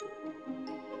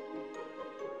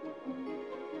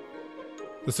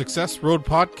The Success Road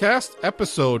Podcast,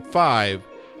 Episode 5,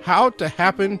 How to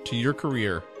Happen to Your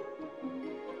Career.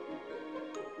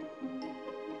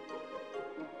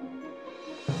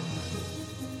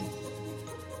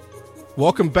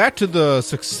 Welcome back to the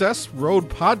Success Road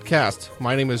Podcast.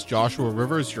 My name is Joshua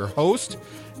Rivers, your host,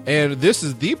 and this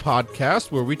is the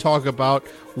podcast where we talk about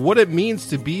what it means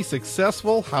to be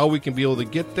successful, how we can be able to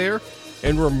get there,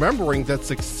 and remembering that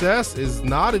success is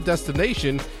not a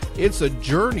destination, it's a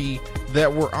journey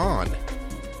that we're on.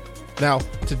 Now,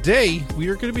 today we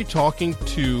are going to be talking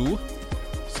to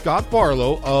Scott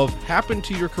Barlow of Happen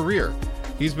to Your Career.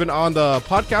 He's been on the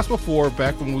podcast before,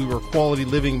 back when we were Quality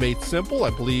Living Made Simple. I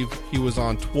believe he was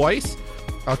on twice.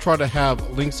 I'll try to have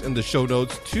links in the show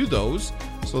notes to those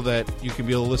so that you can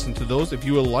be able to listen to those. If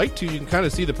you would like to, you can kind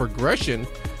of see the progression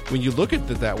when you look at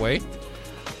it that way.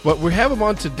 But we have him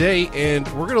on today, and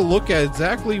we're going to look at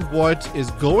exactly what is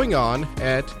going on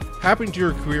at Happen to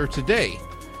Your Career today.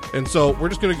 And so we're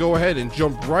just going to go ahead and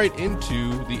jump right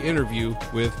into the interview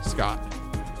with Scott.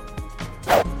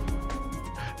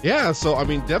 Yeah, so I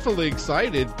mean, definitely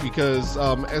excited because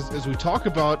as we talk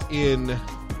about in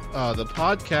the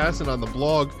podcast and on the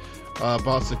blog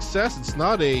about success, it's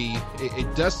not a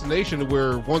destination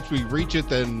where once we reach it,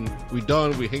 then we're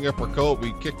done. We hang up our coat,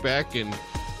 we kick back, and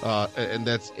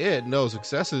that's it. No,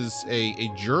 success is a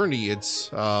journey.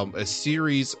 It's a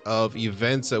series of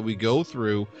events that we go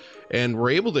through, and we're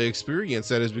able to experience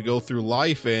that as we go through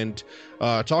life. And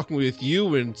talking with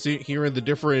you and hearing the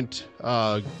different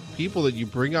people that you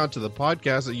bring onto the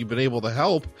podcast that you've been able to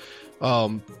help,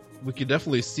 we can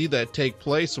definitely see that take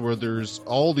place, where there's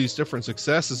all these different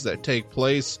successes that take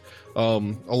place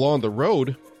along the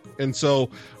road. And so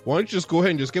why don't you just go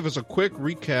ahead and just give us a quick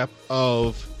recap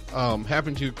of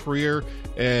Happen to Your Career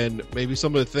and maybe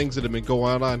some of the things that have been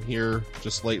going on here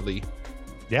just lately.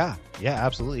 Yeah,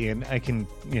 absolutely. And I can,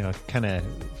 kind of,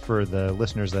 for the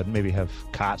listeners that maybe have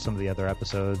caught some of the other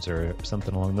episodes or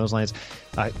something along those lines,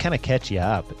 kind of catch you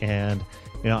up. And,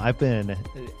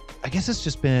 I guess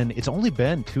it's only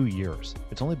been 2 years.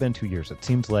 It's only been 2 years. It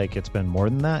seems like it's been more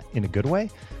than that in a good way.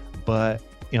 But,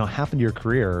 Happen to Your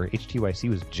Career, HTYC,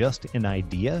 was just an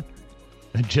idea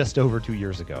just over 2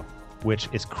 years ago, which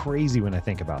is crazy when I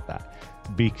think about that,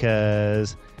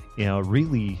 because,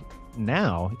 really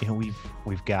now,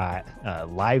 we've got a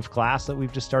live class that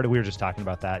we've just started. We were just talking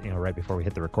about that, right before we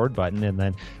hit the record button. And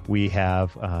then we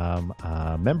have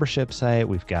a membership site.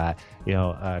 We've got,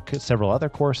 several other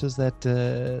courses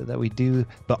that we do,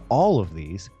 but all of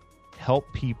these help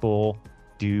people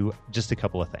do just a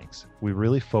couple of things. We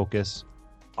really focus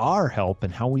our help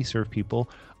and how we serve people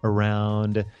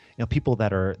around, people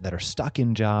that are stuck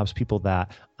in jobs, people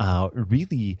that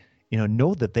really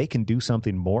know that they can do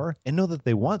something more and know that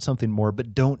they want something more,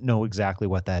 but don't know exactly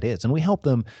what that is. And we help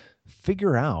them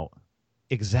figure out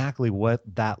exactly what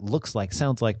that looks like,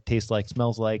 sounds like, tastes like,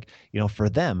 smells like, for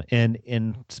them. And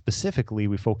specifically,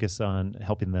 we focus on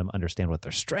helping them understand what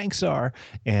their strengths are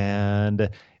and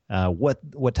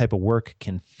what type of work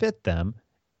can fit them.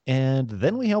 And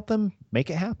then we help them make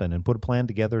it happen and put a plan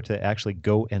together to actually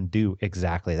go and do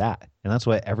exactly that. And that's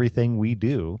what everything we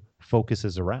do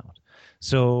focuses around.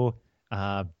 So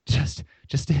just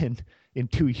in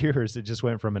 2 years, it just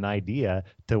went from an idea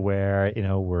to where,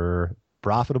 we're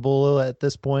profitable at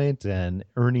this point and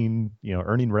earning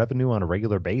revenue on a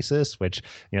regular basis, which,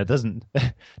 doesn't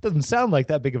sound like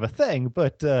that big of a thing,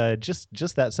 but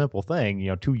just that simple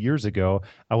thing. 2 years ago,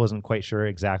 I wasn't quite sure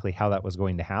exactly how that was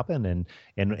going to happen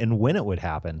and when it would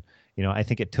happen. I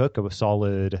think it took a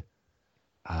solid,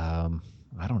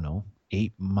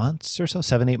 8 months or so,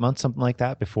 7-8 months, something like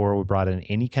that, before we brought in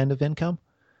any kind of income.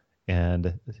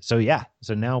 And so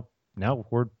now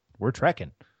we're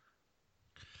trekking.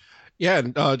 Yeah,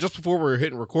 and just before we were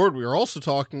hitting record, we were also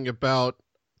talking about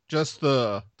just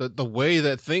the way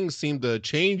that things seem to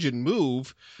change and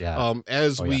move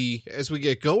as we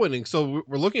get going. And so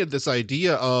we're looking at this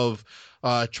idea of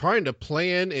trying to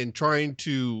plan and trying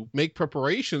to make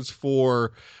preparations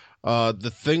for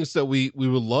the things that we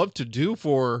would love to do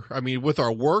with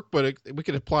our work, but we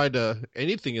can apply to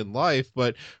anything in life.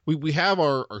 But we have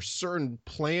our certain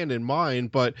plan in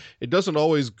mind, but it doesn't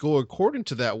always go according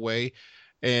to that way.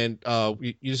 And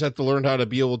you just have to learn how to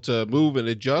be able to move and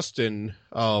adjust and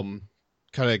kind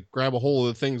of grab a hold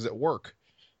of the things that work.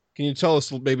 Can you tell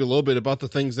us maybe a little bit about the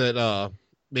things that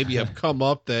maybe have come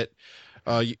up that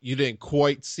you didn't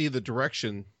quite see the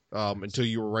direction until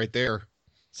you were right there?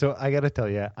 So I got to tell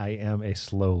you, I am a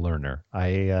slow learner.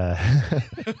 I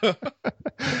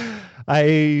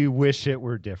wish it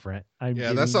were different.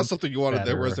 That's not something you want on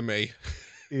their resume.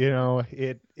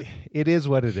 it is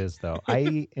what it is, though.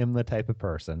 I am the type of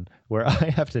person where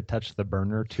I have to touch the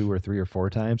burner 2 or 3 or 4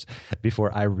 times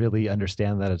before I really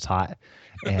understand that it's hot,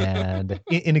 and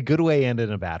in a good way and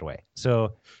in a bad way.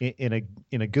 So in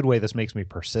a good way, this makes me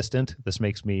persistent. This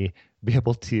makes me be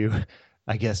able to,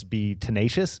 I guess, be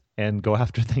tenacious and go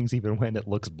after things even when it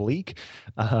looks bleak.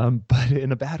 But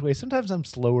in a bad way, sometimes I'm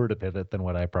slower to pivot than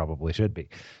what I probably should be.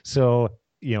 So,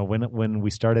 when we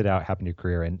started out Happy New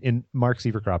Career, and Mark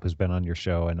Sieverkrop, who's been on your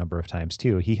show a number of times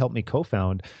too, he helped me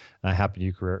co-found Happy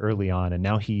New Career early on, and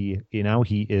now he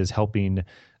is helping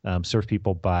serve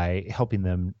people by helping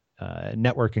them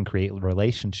network and create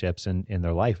relationships in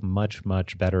their life much,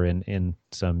 much better in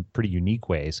some pretty unique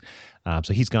ways.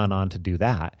 So he's gone on to do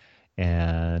that.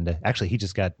 And actually, he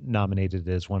just got nominated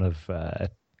as one of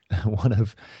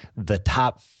the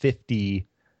top 50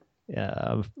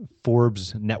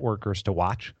 Forbes networkers to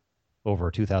watch over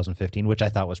 2015, which I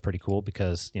thought was pretty cool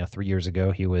because 3 years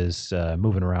ago he was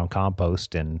moving around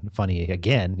compost. And funny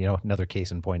again, another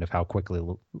case in point of how quickly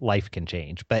life can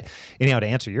change. But anyhow, to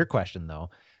answer your question though,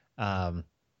 at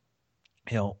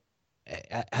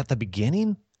the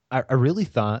beginning, I really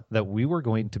thought that we were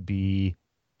going to be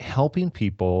helping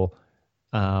people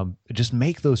just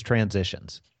make those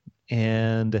transitions.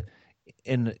 And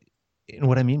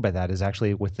what I mean by that is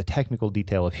actually with the technical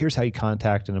detail of here's how you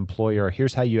contact an employer,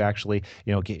 here's how you actually,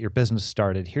 get your business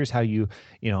started, here's how you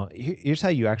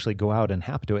actually go out and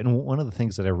have to do it. And one of the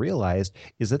things that I realized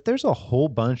is that there's a whole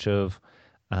bunch of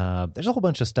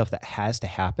stuff that has to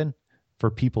happen for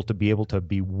people to be able to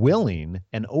be willing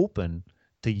and open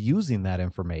to using that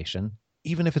information,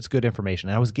 even if it's good information.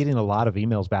 And I was getting a lot of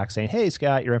emails back saying, hey,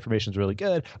 Scott, your information is really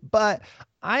good, but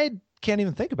I can't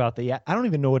even think about that yet. I don't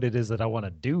even know what it is that I want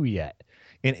to do yet.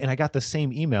 And I got the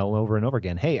same email over and over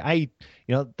again. Hey,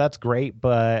 that's great,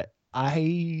 but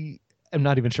I am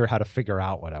not even sure how to figure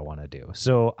out what I want to do.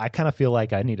 So I kind of feel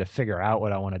like I need to figure out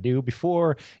what I want to do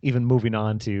before even moving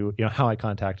on to, how I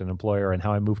contact an employer and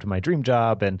how I move to my dream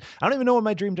job. And I don't even know what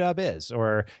my dream job is,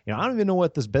 or, I don't even know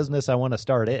what this business I want to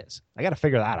start is. I got to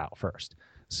figure that out first.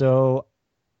 So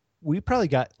we probably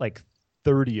got like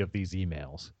 30 of these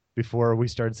emails before we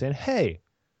started saying, hey,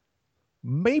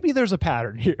 maybe there's a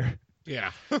pattern here.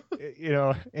 Yeah.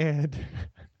 And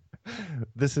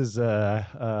this is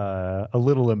a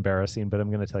little embarrassing, but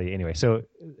I'm going to tell you anyway. So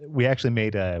we actually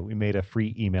made a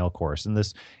free email course, and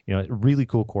this, really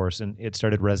cool course, and it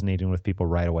started resonating with people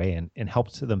right away and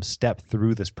helped them step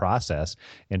through this process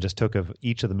and just took of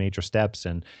each of the major steps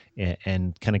and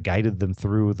kind of guided them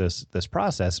through this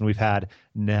process. And we've had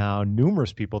now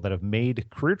numerous people that have made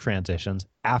career transitions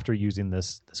after using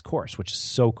this course, which is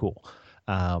so cool.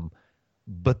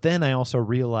 But then I also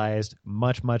realized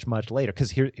much, much, much later,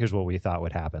 because here's what we thought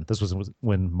would happen. This was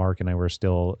when Mark and I were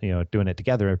still, doing it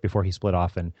together before he split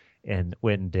off and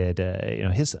went and did,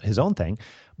 his own thing.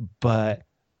 But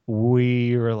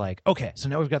we were like, okay, so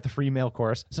now we've got the free email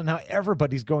course. So now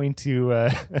everybody's going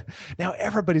to,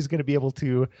 be able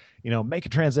to, make a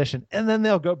transition, and then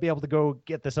they'll be able to go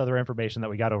get this other information that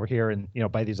we got over here and,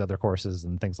 buy these other courses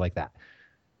and things like that.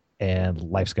 And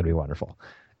life's going to be wonderful.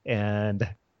 And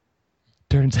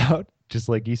turns out, just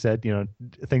like you said,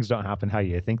 things don't happen how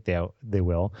you think they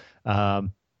will.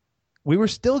 We were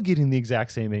still getting the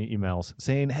exact same emails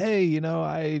saying, hey,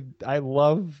 I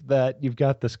love that you've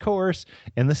got this course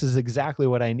and this is exactly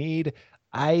what I need.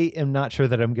 I am not sure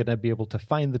that I'm going to be able to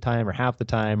find the time or have the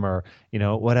time or,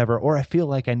 whatever, or I feel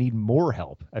like I need more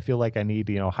help. I feel like I need,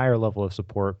 higher level of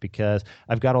support because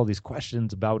I've got all these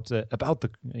questions about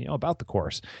the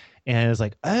course. And it's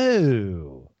like,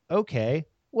 oh, okay.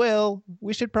 Well,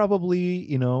 we should probably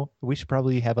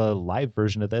have a live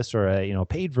version of this or a,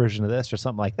 paid version of this or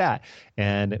something like that,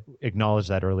 and acknowledge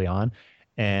that early on,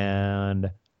 and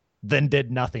then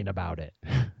did nothing about it.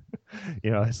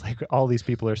 It's like all these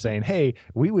people are saying, hey,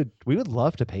 we would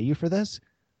love to pay you for this,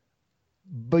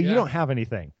 but you don't have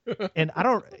anything. And I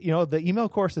don't, the email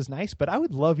course is nice, but I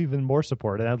would love even more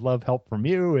support, and I'd love help from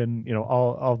you and,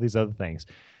 all these other things.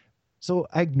 So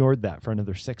I ignored that for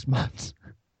another 6 months.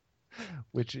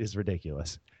 Which is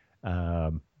ridiculous.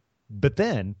 But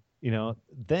then,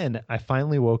 then I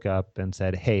finally woke up and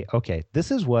said, hey, okay, this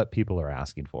is what people are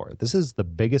asking for. This is the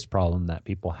biggest problem that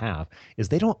people have is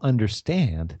they don't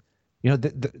understand,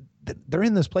 they're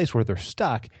in this place where they're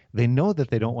stuck. They know that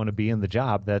they don't want to be in the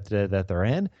job that they're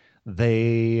in.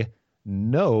 They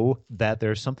know that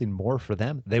there's something more for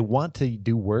them. They want to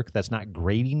do work that's not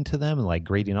grating to them and like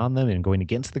grating on them and going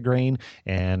against the grain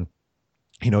and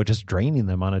just draining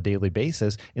them on a daily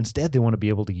basis. Instead, they want to be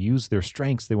able to use their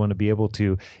strengths. They want to be able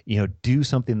to, do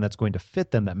something that's going to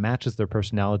fit them, that matches their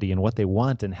personality and what they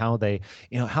want, and how they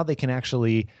can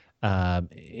actually,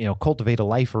 cultivate a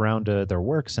life around their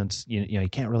work, since, you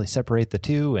can't really separate the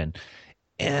two.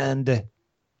 And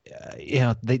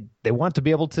they want to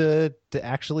be able to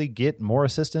actually get more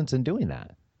assistance in doing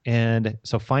that. And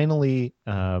so finally,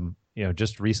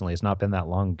 just recently, it's not been that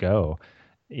long ago,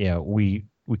 we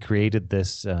created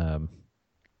this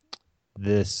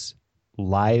this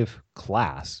live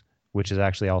class, which is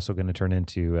actually also going to turn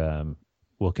into,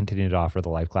 we'll continue to offer the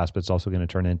live class, but it's also going to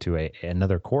turn into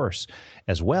another course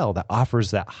as well, that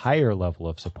offers that higher level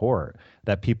of support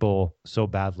that people so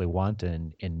badly want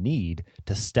and need,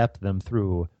 to step them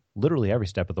through literally every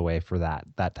step of the way for that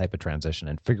type of transition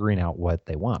and figuring out what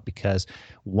they want. Because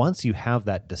once you have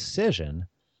that decision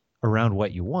around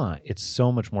what you want, it's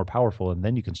so much more powerful. And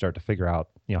then you can start to figure out,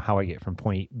 how I get from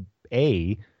point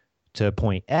A to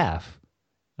point F.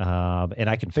 And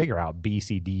I can figure out B,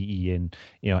 C, D, E, and,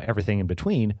 everything in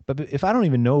between. But if I don't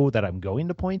even know that I'm going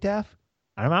to point F,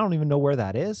 I don't even know where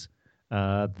that is,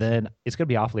 then it's going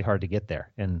to be awfully hard to get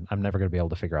there. And I'm never going to be able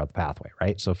to figure out the pathway,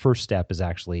 right? So first step is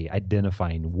actually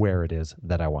identifying where it is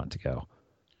that I want to go.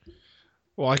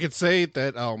 Well, I could say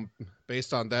that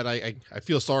based on that, I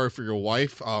feel sorry for your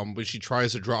wife when she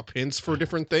tries to drop hints for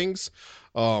different things.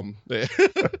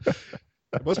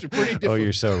 It must be pretty difficult. Oh,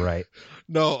 you're so right.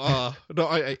 No,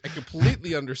 I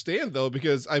completely understand though,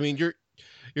 because I mean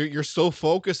you're so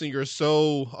focused and you're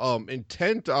so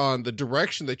intent on the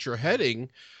direction that you're heading,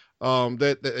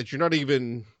 that you're not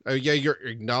even you're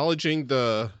acknowledging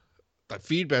the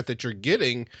feedback that you're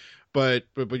getting, but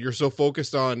you're so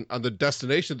focused on the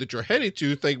destination that you're heading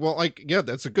to, think, well, like, yeah,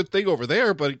 that's a good thing over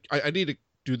there, but I need to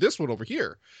do this one over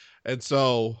here. And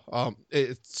so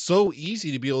it's so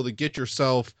easy to be able to get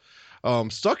yourself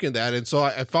stuck in that. And so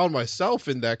I found myself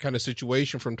in that kind of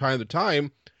situation from time to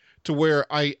time, to where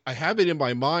I have it in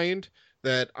my mind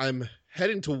that I'm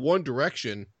heading to one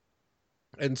direction.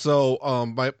 And so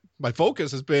my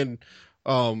focus has been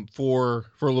for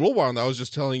a little while now, I was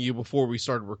just telling you before we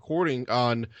started recording,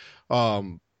 on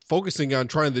focusing on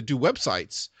trying to do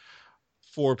websites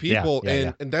for people.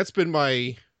 And that's been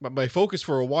my focus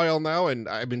for a while now. And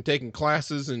I've been taking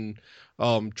classes and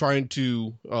trying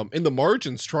to, in the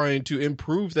margins, trying to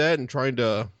improve that and trying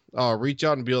to reach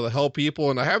out and be able to help people.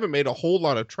 And I haven't made a whole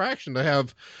lot of traction. I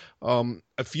have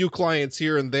a few clients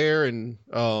here and there, and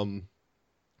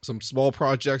some small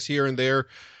projects here and there.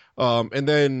 And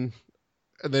then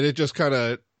it just kind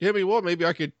of hit me, well, maybe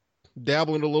I could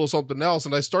dabble into a little something else.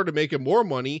 And I started making more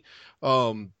money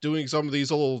doing some of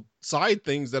these little side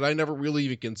things that I never really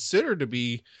even considered to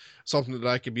be something that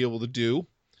I could be able to do.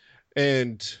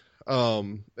 And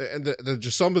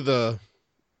just some of the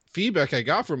feedback I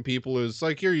got from people is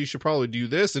like, here, you should probably do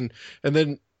this. And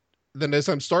then as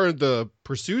I'm starting to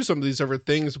pursue some of these other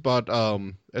things, but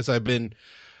as I've been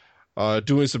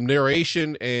doing some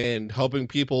narration and helping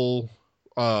people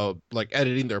like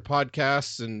editing their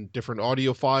podcasts and different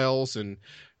audio files and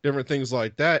different things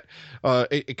like that,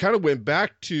 it kind of went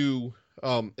back to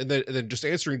and then just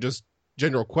answering just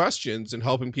general questions and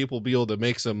helping people be able to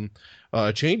make some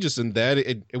changes in that.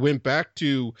 It went back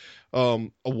to a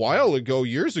while ago,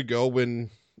 years ago, when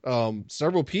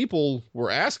several people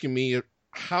were asking me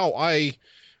how I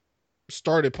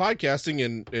started podcasting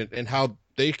and how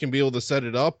they can be able to set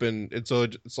it up. And so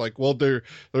it's like, well,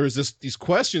 there's these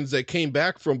questions that came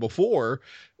back from before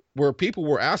where people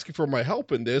were asking for my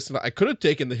help in this. And I could have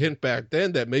taken the hint back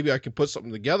then that maybe I could put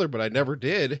something together, but I never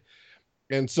did.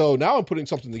 And so now I'm putting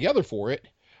something together for it.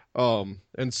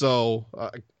 And so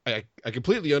I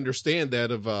completely understand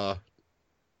that of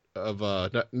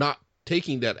not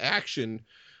taking that action,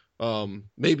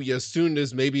 maybe as soon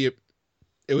as maybe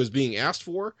it was being asked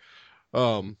for.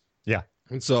 Yeah.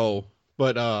 And so,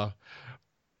 but,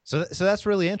 so that's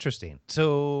really interesting.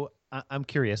 So I'm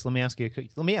curious. Let me ask you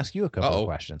a couple of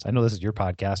questions. I know this is your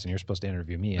podcast and you're supposed to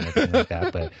interview me and everything like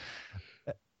that, but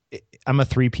I'm a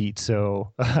three-peat,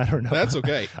 so I don't know. That's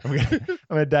okay. I'm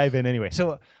gonna dive in anyway.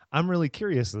 So I'm really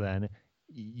curious then.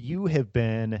 You've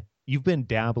been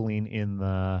dabbling in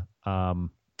the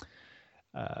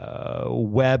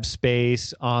web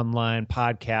space, online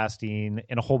podcasting,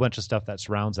 and a whole bunch of stuff that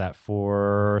surrounds that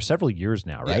for several years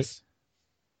now, right? Yes.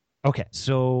 Okay.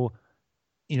 So,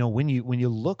 when you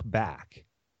look back,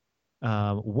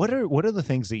 what are the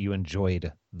things that you enjoyed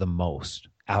the most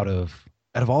out of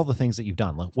all the things that you've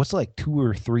done? What's like two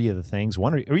or three of the things,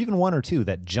 or even one or two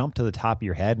that jump to the top of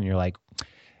your head and you're like,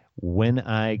 when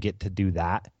I get to do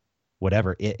that,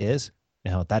 whatever it is,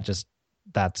 that's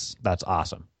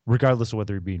awesome. regardless of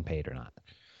whether you're being paid or not?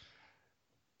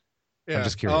 Yeah. I'm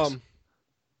just curious.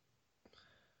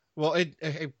 Well, it's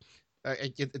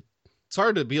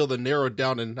hard to be able to narrow it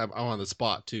down, and I'm on the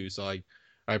spot too, so I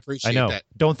appreciate I know. that.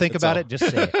 Don't think about it. Just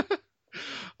say it.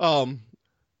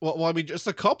 Well, I mean, just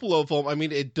a couple of them. I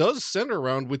mean, it does center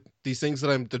around with these things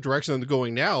that the direction I'm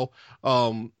going now,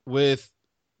 with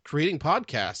creating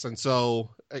podcasts. And so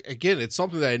again, it's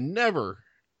something that I never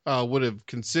would have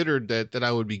considered that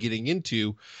I would be getting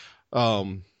into. But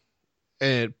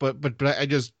I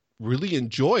just really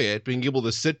enjoy it, being able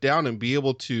to sit down and be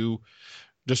able to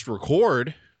just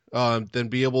record, then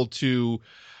be able to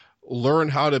learn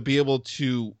how to be able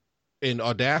to, in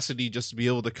Audacity, just to be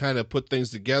able to kind of put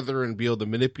things together and be able to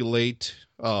manipulate.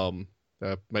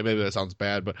 Maybe that sounds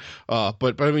bad, but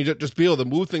I mean, just be able to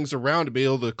move things around, to be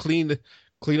able to clean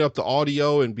up the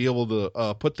audio and be able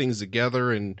to put things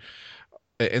together, and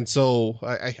so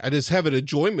I just have an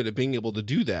enjoyment of being able to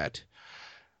do that.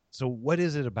 So what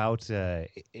is it about, and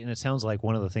it sounds like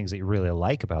one of the things that you really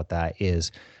like about that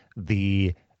is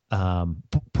the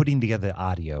putting together the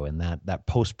audio and that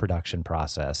post-production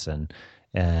process and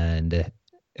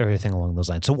everything along those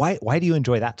lines. So why do you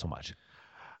enjoy that so much?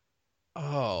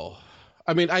 Oh,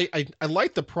 I mean, I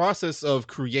like the process of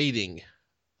creating.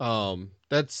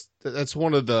 That's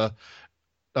one of the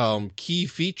key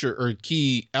feature or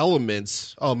key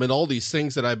elements in all these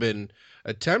things that I've been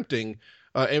attempting.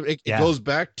 It goes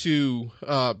back to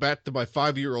my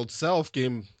 5-year-old self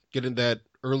getting that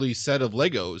early set of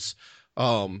Legos,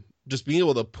 just being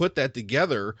able to put that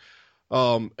together,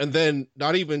 and then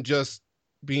not even just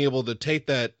being able to take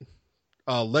that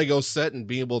Lego set and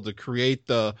being able to create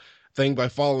the thing by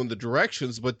following the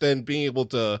directions, but then being able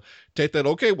to take that,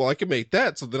 okay, well, I can make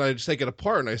that. So then I just take it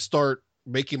apart and I start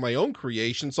making my own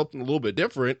creation, something a little bit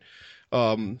different,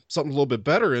 something a little bit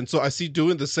better. And so I see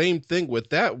doing the same thing with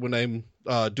that when I'm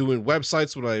doing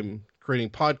websites, when I'm creating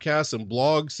podcasts and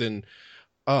blogs and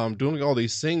doing all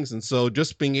these things. And so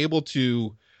just being able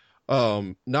to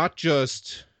not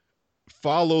just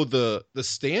follow the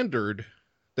standard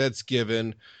that's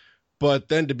given, but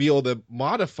then to be able to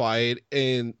modify it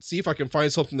and see if I can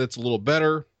find something that's a little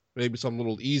better, maybe something a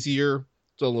little easier,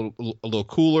 a little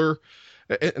cooler.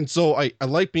 And so I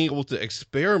like being able to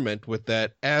experiment with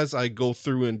that as I go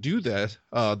through and do that,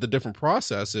 the different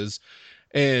processes.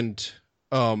 And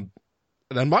I'm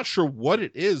not sure what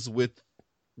it is with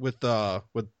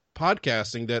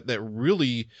podcasting that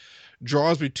really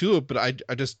draws me to it, but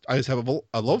I just have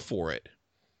a love for it.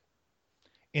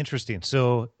 Interesting.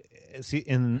 So see,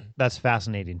 and that's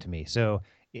fascinating to me. So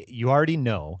you already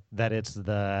know that it's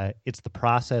the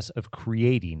process of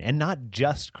creating, and not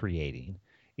just creating.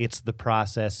 It's the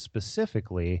process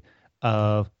specifically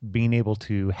of being able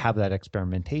to have that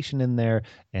experimentation in there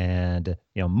and,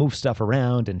 move stuff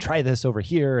around and try this over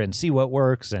here and see what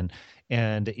works and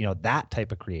that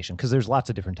type of creation, because there's lots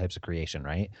of different types of creation,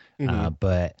 right? Mm-hmm.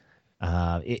 But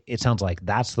it sounds like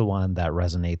that's the one that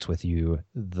resonates with you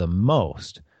the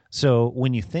most. So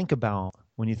when you think about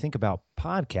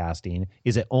podcasting,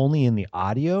 is it only in the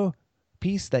audio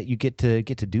piece that you get to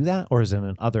do that, or is it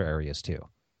in other areas too?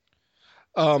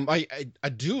 I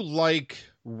do like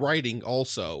writing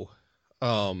also.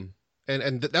 And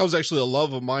that was actually a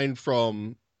love of mine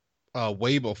from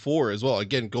way before as well.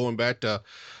 Again, going back to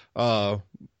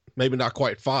maybe not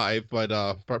quite 5, but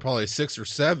probably 6 or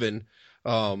 7.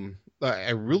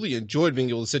 I really enjoyed being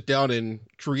able to sit down and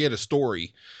create a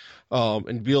story,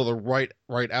 and be able to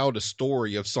write out a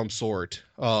story of some sort.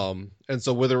 And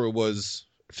so whether it was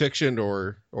fiction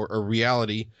or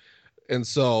reality. And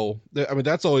so, I mean,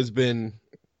 that's always been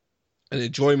an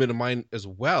enjoyment of mine as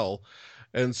well.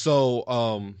 And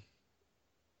so,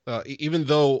 even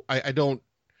though I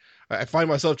find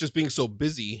myself just being so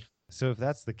busy. So if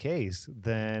that's the case,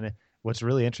 then what's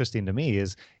really interesting to me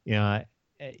is,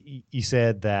 you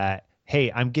said that,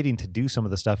 hey, I'm getting to do some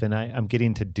of the stuff, and I'm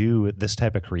getting to do this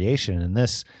type of creation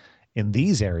in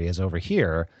these areas over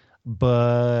here.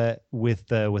 But with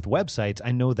websites,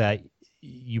 I know that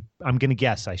I'm going to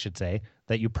guess, I should say,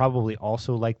 that you probably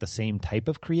also like the same type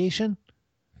of creation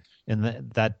and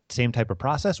that same type of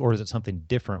process, or is it something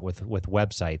different with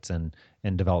websites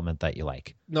and development that you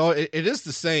like? No, it is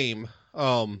the same.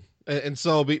 And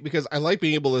so because I like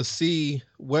being able to see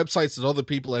websites that other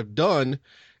people have done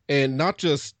and not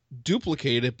just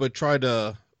duplicate it, but try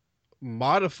to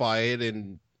modify it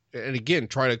and again,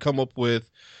 try to come up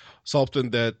with something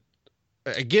that,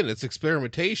 again, it's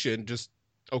experimentation. Just,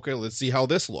 okay, let's see how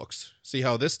this looks, see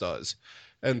how this does.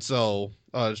 And so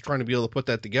just trying to be able to put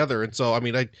that together. And so, I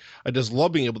mean, I just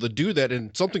love being able to do that.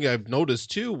 And something I've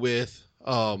noticed too with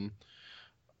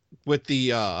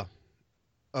the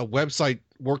website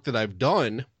work that I've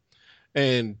done,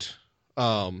 and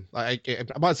I'm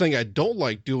not saying I don't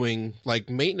like doing like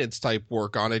maintenance type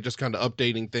work on it, just kind of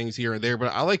updating things here and there,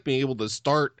 but I like being able to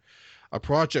start a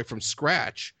project from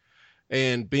scratch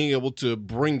and being able to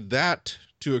bring that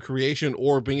to a creation,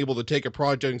 or being able to take a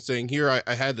project and saying, here,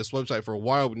 I had this website for a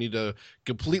while, we need a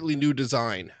completely new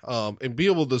design, and be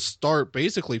able to start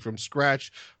basically from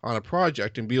scratch on a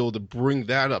project and be able to bring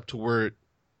that up to where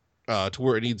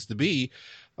it needs to be,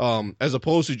 as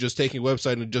opposed to just taking a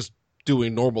website and just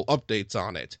doing normal updates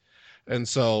on it. And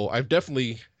so I've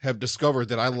definitely have discovered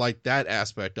that I like that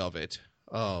aspect of it.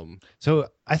 So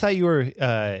I thought you were,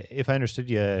 if I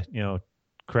understood you,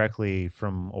 correctly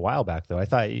from a while back, though, I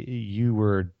thought you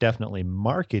were definitely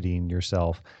marketing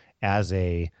yourself as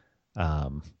a,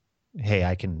 hey,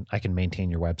 I can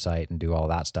maintain your website and do all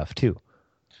that stuff too.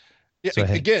 Yeah. So,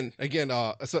 again,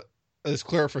 so this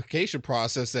clarification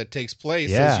process that takes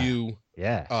place Yeah. as you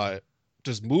yeah,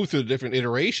 just move through the different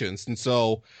iterations. And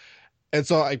so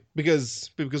because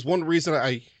one reason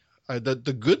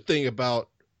the good thing about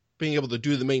being able to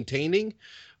do the maintaining,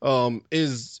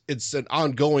 is it's an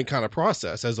ongoing kind of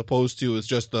process, as opposed to it's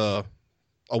just a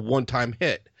one-time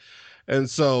hit. And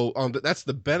so that's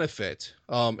the benefit.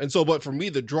 And so, but for me,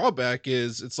 the drawback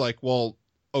is it's like, well,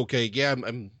 okay, yeah,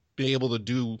 I'm being able to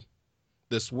do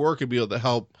this work and be able to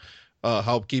help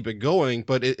keep it going,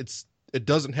 but it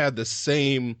doesn't have the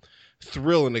same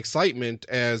thrill and excitement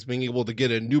as being able to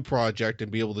get a new project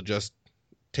and be able to just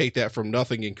take that from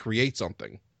nothing and create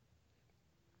something.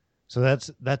 So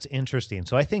that's interesting.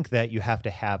 So I think that you have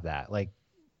to have that. Like,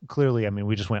 clearly, I mean,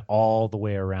 we just went all the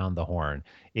way around the horn.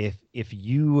 If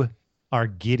you are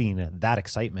getting that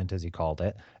excitement, as you called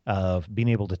it, of being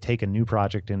able to take a new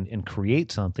project and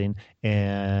create something,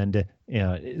 and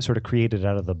sort of create it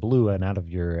out of the blue and out of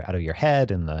your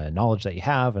head, and the knowledge that you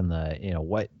have, and the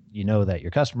what that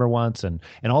your customer wants, and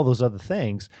all those other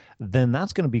things, then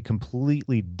that's going to be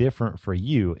completely different for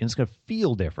you, and it's going to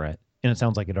feel different. And it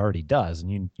sounds like it already does,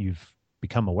 and you've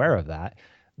become aware of that.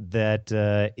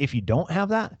 If you don't have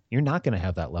that, you're not going to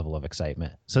have that level of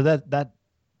excitement. So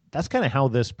that's kind of how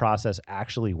this process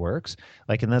actually works.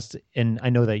 Like, and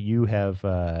I know that you have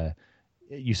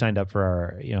you signed up for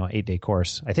our 8-day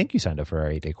course. I think you signed up for our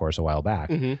 8-day course a while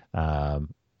back. Mm-hmm.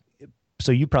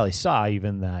 So you probably saw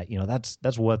even that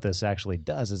that's what this actually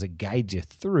does, is it guides you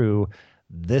through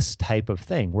this type of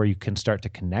thing where you can start to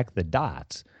connect the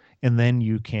dots. And then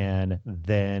you can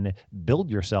then build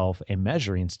yourself a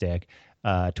measuring stick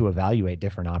to evaluate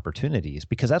different opportunities,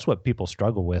 because that's what people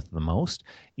struggle with the most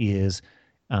is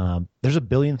there's a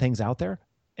billion things out there,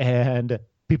 and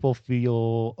people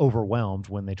feel overwhelmed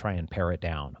when they try and pare it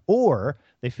down, or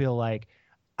they feel like,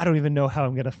 I don't even know how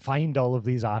I'm going to find all of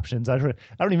these options. I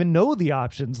don't even know the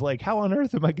options. Like, how on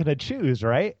earth am I going to choose,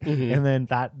 right? Mm-hmm. And then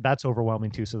that's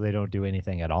overwhelming too, so they don't do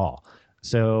anything at all.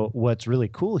 So what's really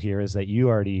cool here is that you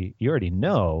already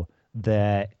know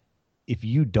that if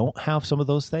you don't have some of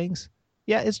those things,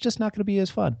 yeah, it's just not going to be as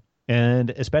fun.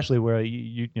 And especially where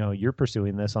you're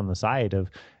pursuing this on the side of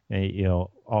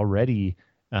already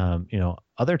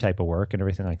other type of work and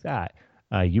everything like that.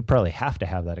 You probably have to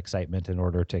have that excitement in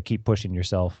order to keep pushing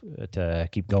yourself to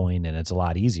keep going, and it's a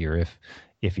lot easier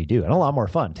if you do, and a lot more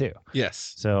fun too.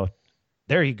 Yes. So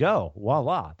there you go.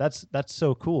 Voila. That's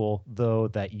so cool, though,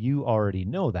 that you already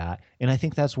know that. And I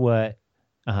think that's what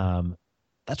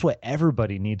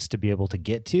everybody needs to be able to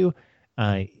get to,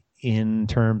 in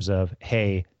terms of,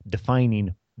 hey,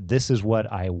 defining, this is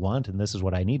what I want and this is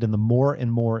what I need. And the more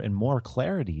and more and more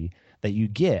clarity that you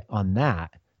get on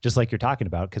that, just like you're talking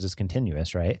about, because it's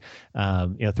continuous, right?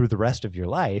 Through the rest of your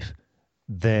life,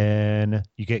 then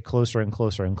you get closer and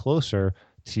closer and closer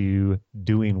to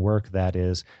doing work that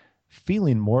is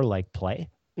feeling more like play,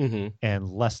 mm-hmm. and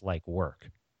less like work,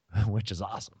 which is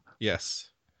awesome.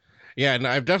 Yes. Yeah, and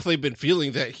I've definitely been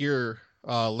feeling that here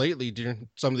lately during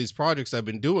some of these projects I've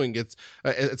been doing. It's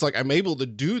like I'm able to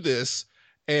do this,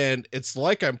 and it's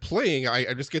like I'm playing.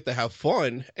 I just get to have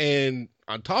fun, and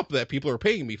on top of that, people are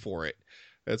paying me for it.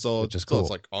 And so, Which is cool. It's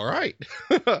like, all right,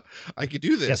 I could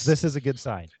do this. Yes, this is a good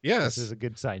sign. Yes. This is a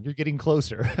good sign. You're getting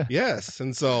closer. Yes.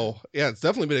 And so, yeah, it's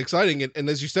definitely been exciting. And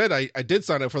as you said, I did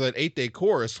sign up for that 8-day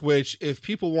course, which if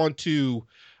people want to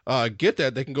get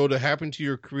that, they can go to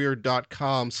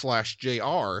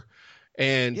happentoyourcareer.com/JR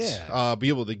and be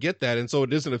able to get that. And so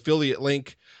it is an affiliate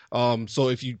link. So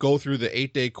if you go through the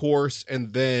 8-day course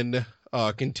and then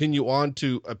continue on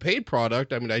to a paid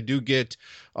product, I mean, I do get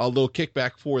a little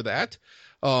kickback for that.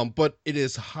 But it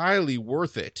is highly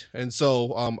worth it. And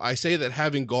so I say that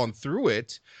having gone through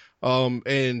it,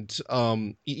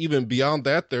 Even beyond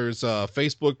that, there's a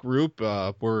Facebook group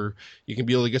where you can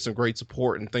be able to get some great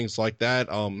support and things like that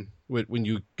when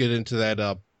you get into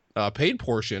that paid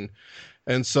portion.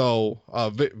 And so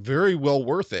very well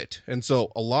worth it. And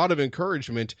so a lot of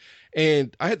encouragement.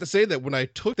 And I had to say that when I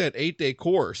took that 8-day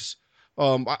course,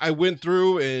 I went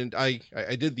through and I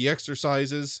did the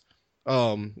exercises,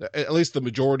 at least the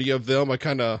majority of them. I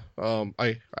kind of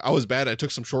I was bad. I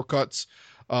took some shortcuts.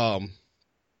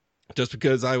 Just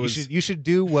because you should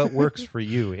do what works for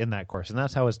you in that course. And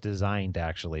that's how it's designed,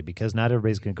 actually, because not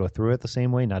everybody's going to go through it the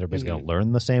same way. Not everybody's going to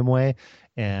learn the same way.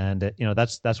 And,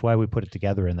 that's why we put it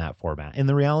together in that format. And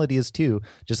the reality is too,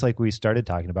 just like we started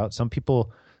talking about, some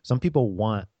people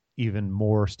want even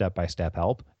more step-by-step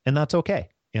help, and that's okay.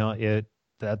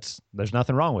 There's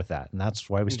nothing wrong with that. And that's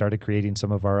why we started creating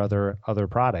some of our other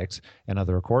products and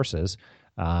other courses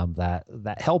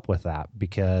that help with that,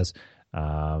 because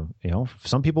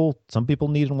some people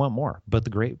need and want more. But the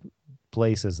great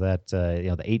place is that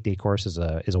the 8-day course is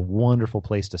a wonderful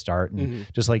place to start. And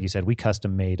just like you said, we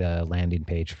custom made a landing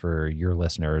page for your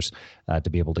listeners to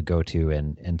be able to go to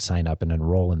and sign up and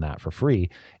enroll in that for free.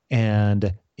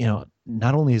 And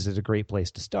not only is it a great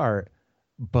place to start,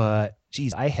 but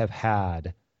geez, I have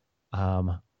had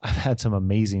some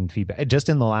amazing feedback. Just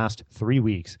in the last 3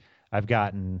 weeks, I've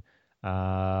gotten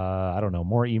I don't know,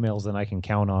 more emails than I can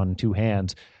count on two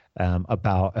hands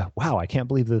about, wow, I can't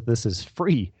believe that this is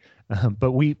free.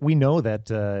 But we know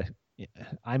that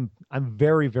I'm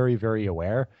very, very, very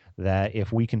aware that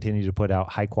if we continue to put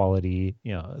out high quality,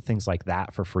 things like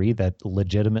that for free that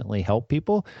legitimately help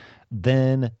people,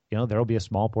 then, there'll be a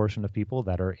small portion of people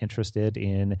that are interested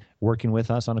in working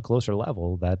with us on a closer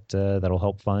level that'll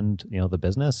help fund, the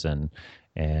business and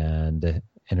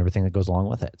everything that goes along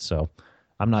with it. So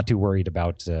I'm not too worried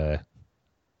about the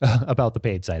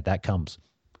paid side. That comes.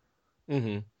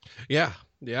 Mm-hmm. Yeah.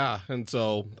 And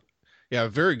so, yeah,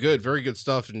 very good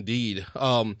stuff indeed.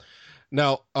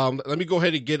 Now, let me go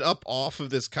ahead and get up off of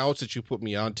this couch that you put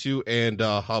me onto, and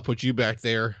I'll put you back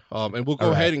there. And we'll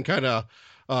go ahead and kind of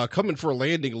come in for a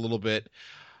landing a little bit.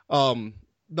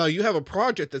 Now, you have a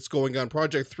project that's going on,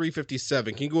 Project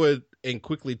 357. Can you go ahead and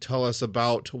quickly tell us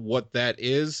about what that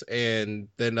is, and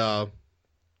then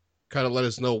kind of let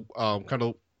us know kind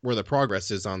of where the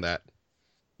progress is on that?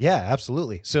 Yeah,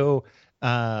 absolutely. So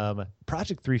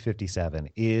Project 357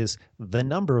 is the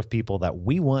number of people that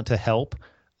we want to help.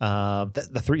 The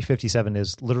 357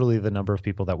 is literally the number of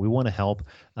people that we want to help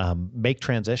make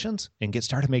transitions and get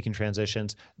started making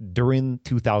transitions during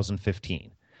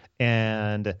 2015.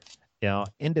 And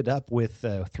ended up with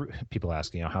people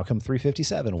asking, how come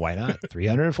 357? Why not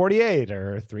 348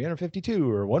 or 352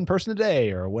 or one person a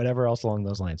day or whatever else along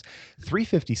those lines?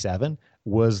 357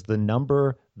 was the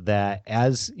number that,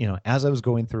 as I was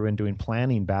going through and doing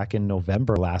planning back in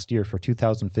November last year for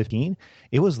 2015,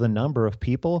 it was the number of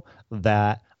people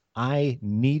that I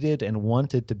needed and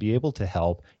wanted to be able to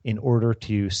help in order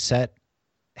to set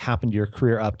Happen to Your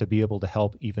Career up to be able to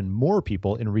help even more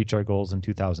people and reach our goals in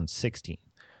 2016.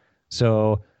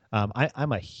 So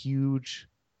I'm a huge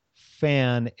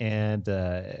fan and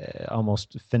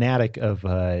almost fanatic of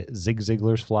Zig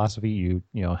Ziglar's philosophy. You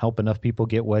help enough people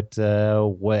get what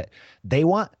they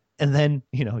want, and then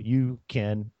you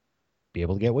can be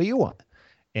able to get what you want.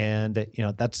 And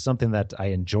that's something that I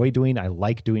enjoy doing. I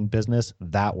like doing business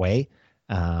that way.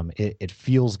 It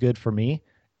feels good for me,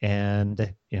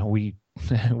 and we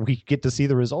we get to see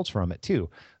the results from it too.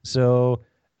 So.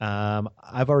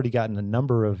 I've already gotten a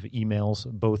number of emails,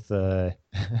 both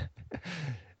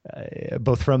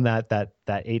from that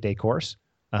 8-day course,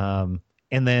 and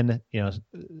then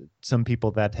some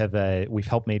people that have we've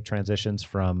helped make transitions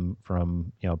from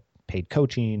paid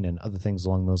coaching and other things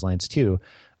along those lines too.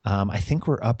 I think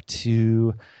we're up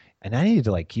to, and I need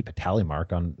to keep a tally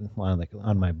mark on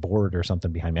my board or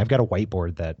something behind me. I've got a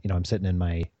whiteboard that I'm sitting in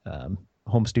my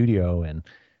home studio, and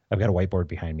I've got a whiteboard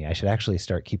behind me. I should actually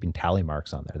start keeping tally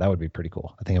marks on there. That would be pretty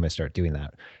cool. I think I'm going to start doing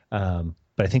that.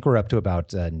 But I think we're up to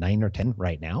about 9 or 10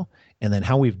 right now. And then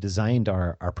how we've designed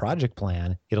our project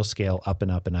plan, it'll scale up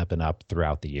and up and up and up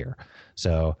throughout the year.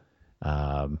 So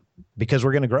because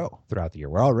we're going to grow throughout the year.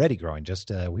 We're already growing.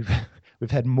 Just we've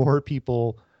had more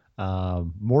people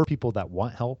that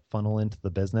want help funnel into the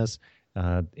business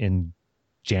in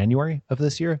January of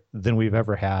this year than we've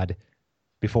ever had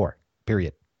before,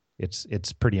 period.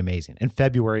 It's pretty amazing. In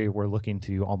February, we're looking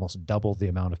to almost double the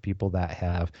amount of people that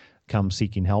have come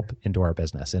seeking help into our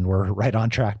business. And we're right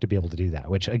on track to be able to do that,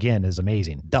 which again is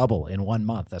amazing. Double in 1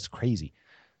 month. That's crazy.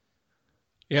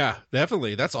 Yeah,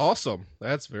 definitely. That's awesome.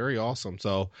 That's very awesome.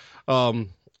 So, and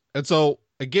so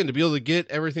again, to be able to get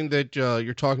everything that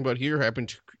you're talking about here,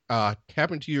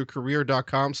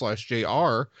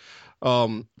 happentoyourcareer.com/JR.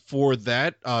 For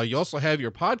that, you also have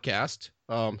your podcast,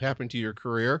 Happen to Your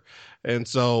Career. And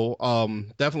so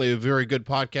definitely a very good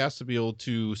podcast to be able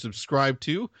to subscribe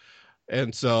to.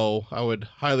 And so I would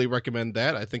highly recommend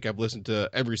that. I think I've listened to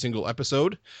every single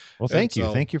episode. Well, thank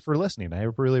you. Thank you for listening. I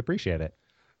really appreciate it.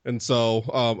 And so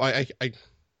I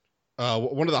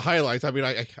one of the highlights, I mean,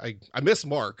 I miss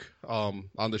Mark on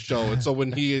the show. And so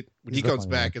when he comes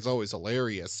back, it's always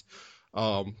hilarious.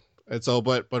 And so,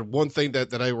 but one thing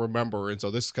that I remember, and so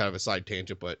this is kind of a side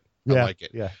tangent, but I like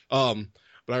it. Yeah.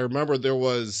 But I remember there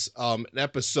was an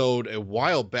episode a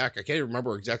while back. I can't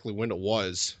remember exactly when it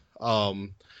was.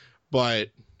 But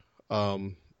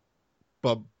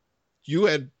you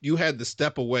had to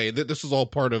step away. This was all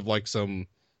part of like some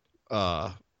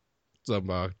outtake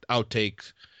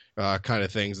kind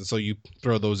of things, and so you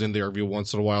throw those in there every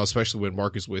once in a while, especially when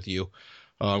Mark is with you,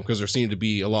 because there seem to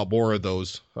be a lot more of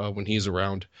those when he's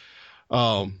around.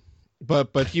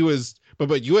 But you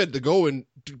had to go and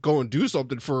do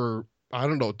something for, I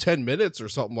don't know, 10 minutes or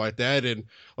something like that, and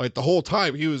like the whole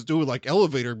time he was doing like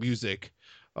elevator music.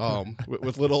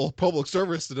 With little public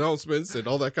service announcements and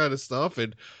all that kind of stuff.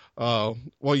 And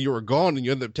while you were gone, and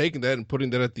you ended up taking that and putting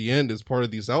that at the end as part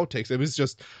of these outtakes, it was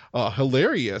just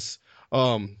hilarious.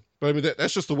 But I mean,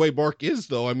 that's just the way Mark is,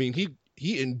 though. I mean, he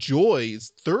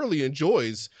thoroughly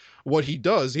enjoys what he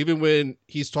does, even when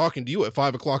he's talking to you at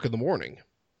 5 o'clock in the morning.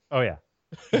 Oh yeah.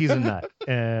 He's a nut,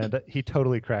 and he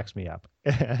totally cracks me up.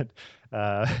 And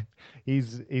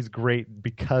he's great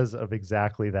because of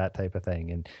exactly that type of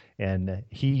thing. And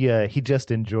he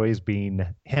just enjoys being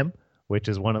him, which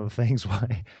is one of the things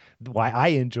why I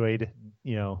enjoyed,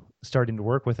 starting to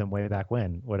work with him way back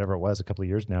when, whatever it was, a couple of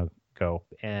years ago.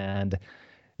 And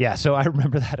yeah, so I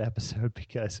remember that episode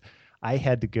because I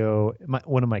had to go.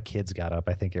 One of my kids got up,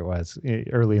 I think it was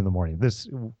early in the morning.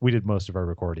 We did most of our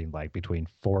recording like between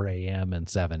 4 a.m. and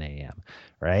 7 a.m.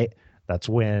 Right? That's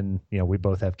when we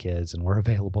both have kids and we're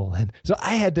available. And so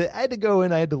I had to go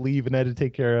and I had to leave and I had to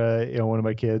take care of one of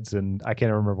my kids. And I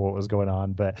can't remember what was going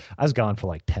on, but I was gone for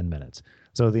like 10 minutes.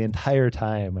 So the entire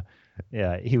time,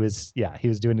 he was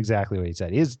doing exactly what he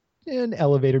said. And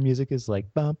elevator music is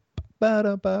like bump.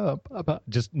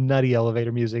 Just nutty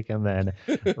elevator music, and then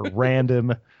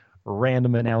random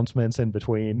announcements in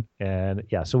between. And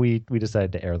yeah, so we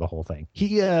decided to air the whole thing.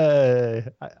 He I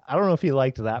don't know if he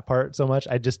liked that part so much.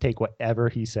 I just take whatever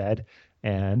he said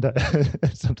and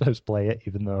sometimes play it,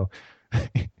 even though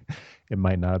it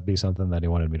might not be something that he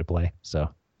wanted me to play. So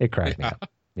it cracked me up.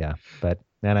 Yeah, but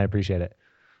man, I appreciate it.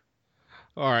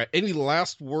 All right, any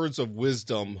last words of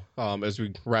wisdom as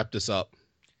we wrap this up?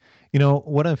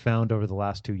 What I've found over the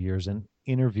last 2 years in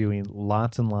interviewing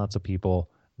lots and lots of people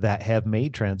that have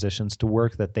made transitions to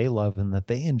work that they love and that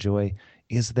they enjoy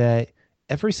is that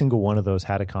every single one of those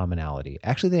had a commonality.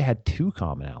 Actually, they had two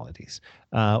commonalities.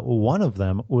 One of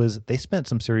them was they spent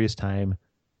some serious time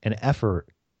and effort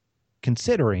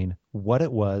considering what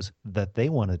it was that they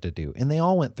wanted to do. And they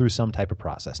all went through some type of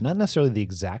process, not necessarily the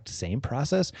exact same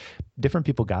process. Different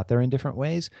people got there in different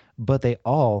ways, but they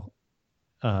all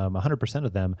 100%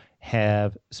 of them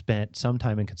have spent some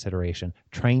time in consideration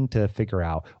trying to figure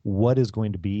out what is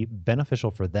going to be beneficial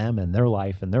for them and their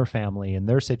life and their family and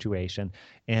their situation,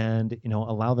 and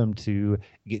allow them to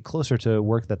get closer to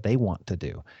work that they want to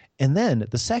do. And then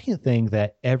the second thing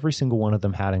that every single one of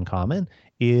them had in common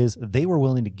is they were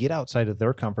willing to get outside of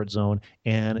their comfort zone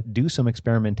and do some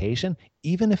experimentation,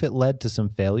 even if it led to some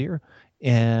failure.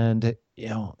 And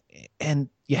and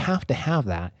you have to have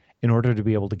that in order to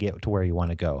be able to get to where you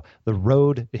want to go. The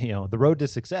road to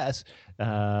success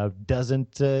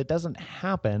doesn't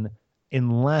happen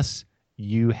unless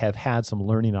you have had some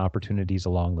learning opportunities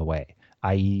along the way.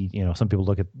 I.e., some people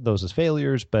look at those as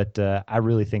failures, but I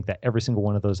really think that every single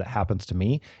one of those that happens to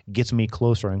me gets me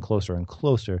closer and closer and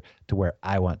closer to where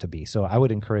I want to be. So I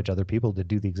would encourage other people to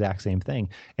do the exact same thing.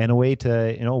 And a way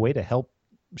to help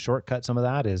shortcut some of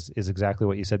that is exactly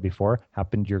what you said before,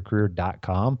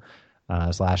 happentoyourcareer.com.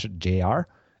 /JR,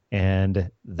 and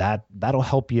that'll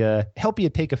help you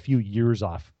take a few years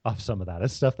off some of that.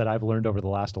 It's stuff that I've learned over the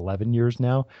last 11 years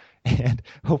now, and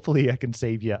hopefully I can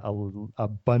save you a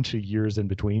bunch of years in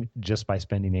between just by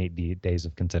spending 8 days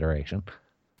of consideration.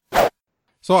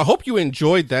 So I hope you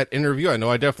enjoyed that interview. I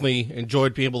know I definitely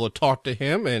enjoyed being able to talk to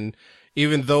him, and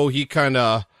even though he kind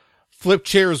of flipped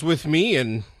chairs with me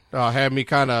and had me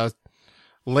kind of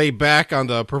lay back on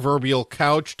the proverbial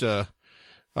couch to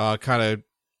kind of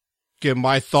give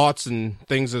my thoughts and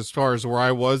things as far as where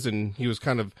I was, and he was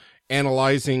kind of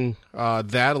analyzing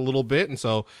that a little bit. And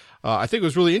so I think it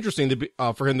was really interesting to be,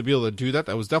 for him to be able to do that.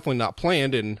 That was definitely not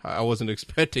planned, and I wasn't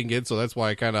expecting it. So that's why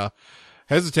I kind of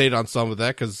hesitated on some of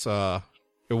that, because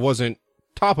it wasn't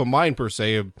top of mind per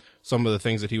se of some of the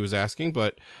things that he was asking.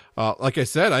 But like I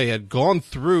said, I had gone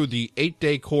through the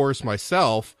 8-day course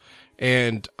myself,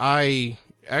 and I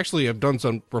actually have done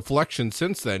some reflection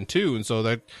since then too. And so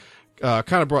that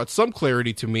kind of brought some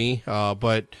clarity to me,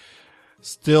 but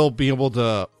still being able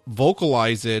to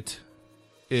vocalize it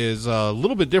is a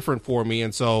little bit different for me.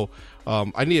 And so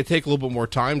I need to take a little bit more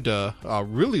time to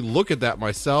really look at that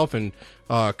myself and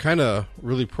kind of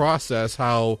really process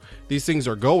how these things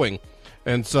are going.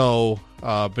 And so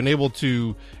been able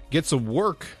to get some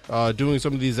work doing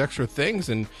some of these extra things,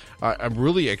 and I'm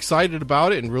really excited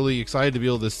about it, and really excited to be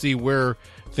able to see where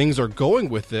things are going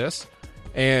with this.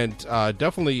 And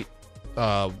definitely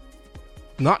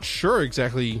not sure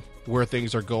exactly where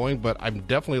things are going, but I'm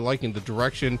definitely liking the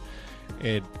direction.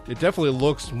 It definitely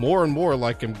looks more and more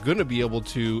like I'm going to be able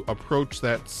to approach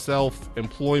that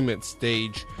self-employment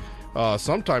stage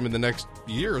sometime in the next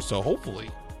year or so, hopefully.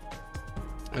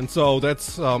 And so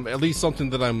that's at least something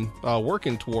that I'm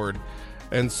working toward.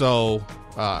 And so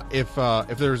if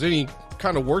there's any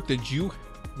kind of work that you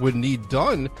would need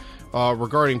done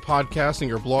regarding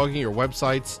podcasting or blogging or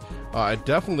websites, I'd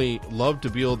definitely love to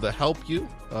be able to help you,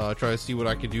 try to see what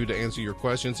I can do to answer your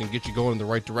questions and get you going in the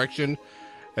right direction.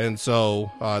 And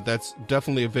so that's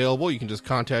definitely available. You can just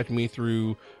contact me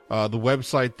through the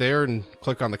website there and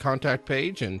click on the contact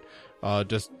page and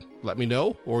just let me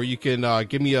know. Or you can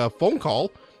give me a phone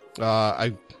call.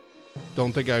 I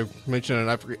don't think I mentioned it in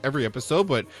every episode,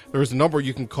 but there's a number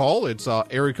you can call. It's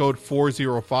area code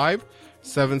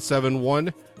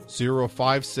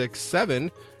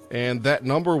 405-771-0567. And that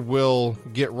number will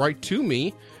get right to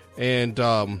me, and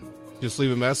just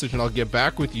leave a message and I'll get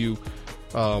back with you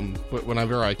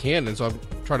whenever I can. And so I'm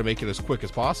trying to make it as quick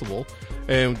as possible,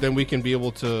 and then we can be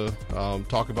able to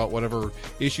talk about whatever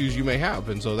issues you may have.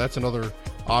 And so that's another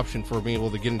option for being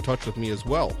able to get in touch with me as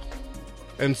well.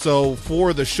 And so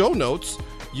for the show notes,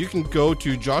 you can go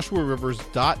to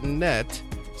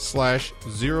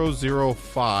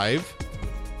joshuarivers.net/005.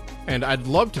 And I'd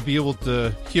love to be able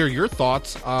to hear your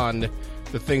thoughts on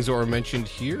the things that were mentioned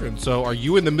here. And so are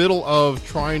you in the middle of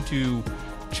trying to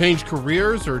change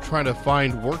careers or trying to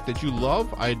find work that you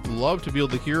love? I'd love to be able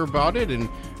to hear about it, and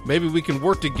maybe we can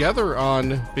work together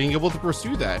on being able to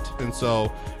pursue that. And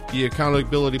so be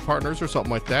accountability partners or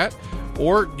something like that.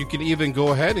 Or you can even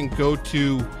go ahead and go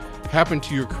to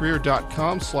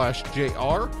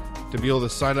happentoyourcareer.com/JR to be able to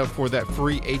sign up for that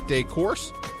free 8-day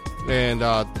course. And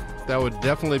that would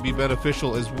definitely be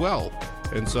beneficial as well.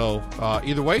 And so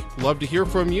either way, love to hear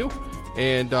from you.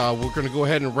 And we're going to go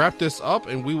ahead and wrap this up,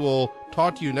 and we will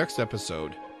talk to you next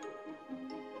episode.